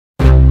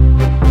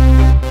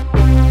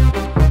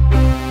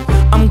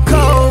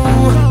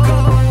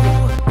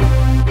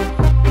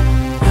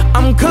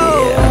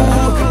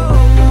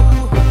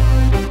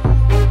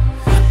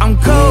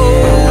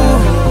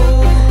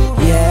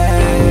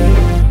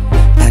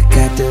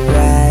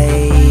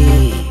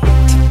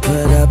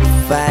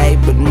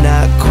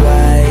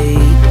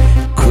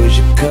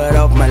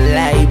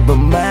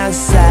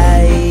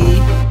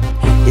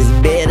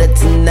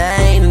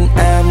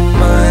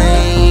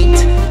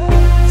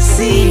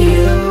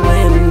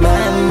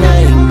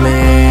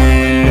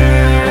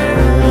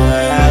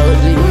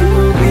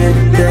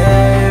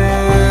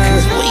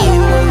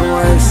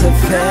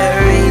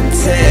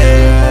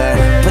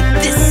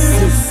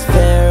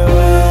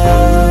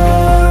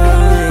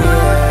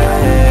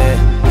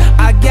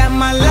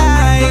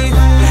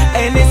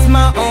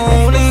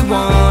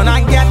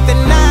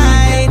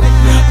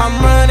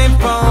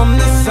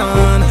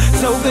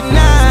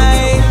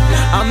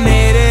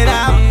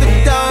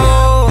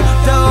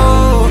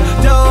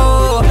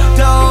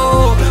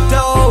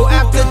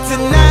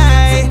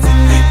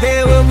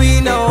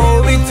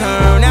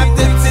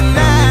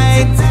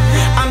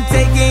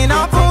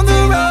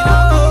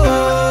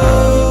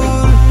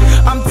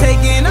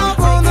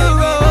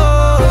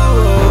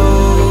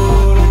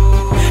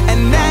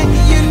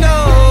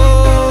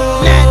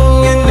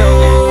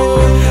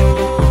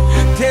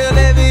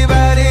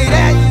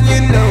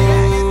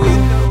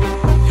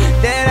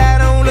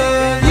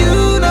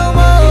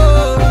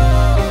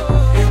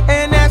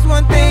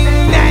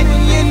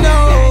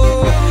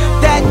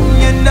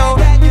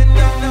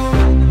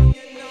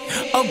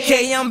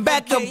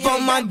back up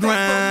on my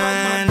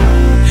grind.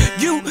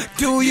 You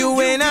do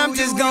you and I'm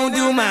just gonna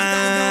do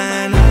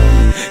mine.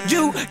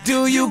 You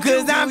do you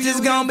cause I'm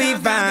just gonna be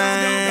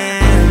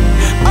fine.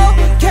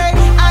 Okay,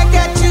 I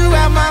got you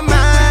out my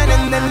mind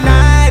and the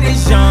night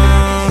is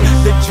young.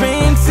 The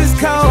drinks is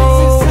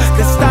cold,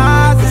 the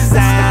stars is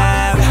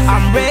out.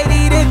 I'm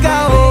ready to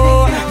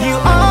go. You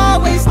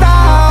always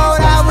thought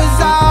I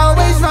was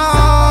always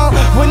wrong.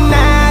 Well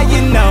now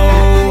you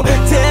know.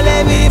 Tell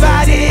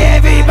everybody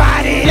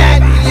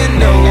that you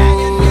know.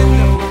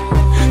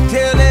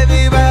 Tell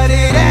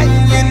everybody that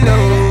you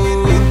know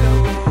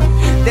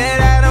that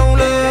I don't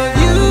love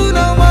you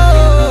no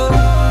more.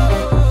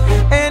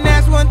 And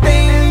that's one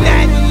thing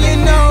that you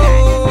know.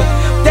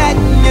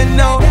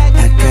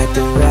 I got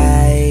the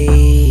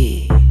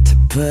right to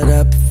put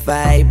up a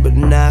fight, but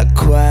not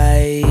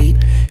quite.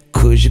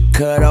 Cause you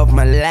cut off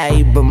my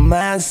light, but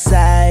my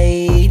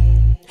sight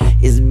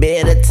is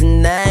better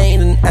tonight.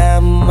 And I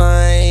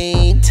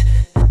might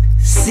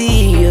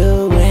see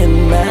you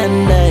in my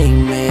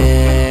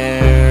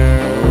nightmare.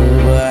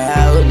 But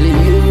how do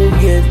you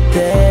get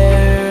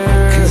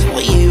there? Cause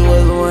we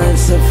was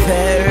once a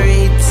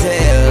fairy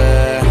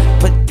tale,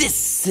 but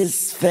this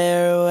is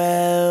farewell,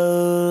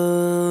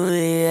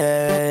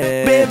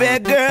 yeah. Baby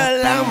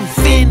girl, I'm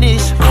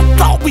finished. I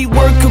thought we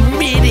were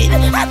committed,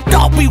 I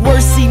thought we were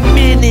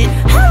cemented.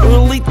 I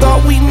really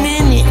thought we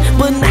meant it,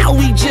 but now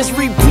we just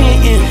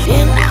repenting,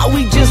 and now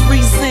we just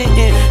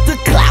resenting. The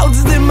clouds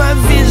is in my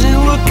vision,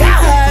 look how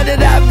high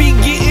that I be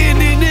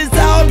getting, and it's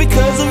all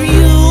because of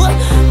you.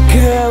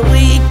 Girl,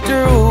 we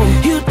through.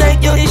 You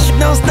think your issue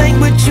don't stink,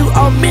 but you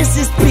are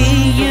Mrs. P.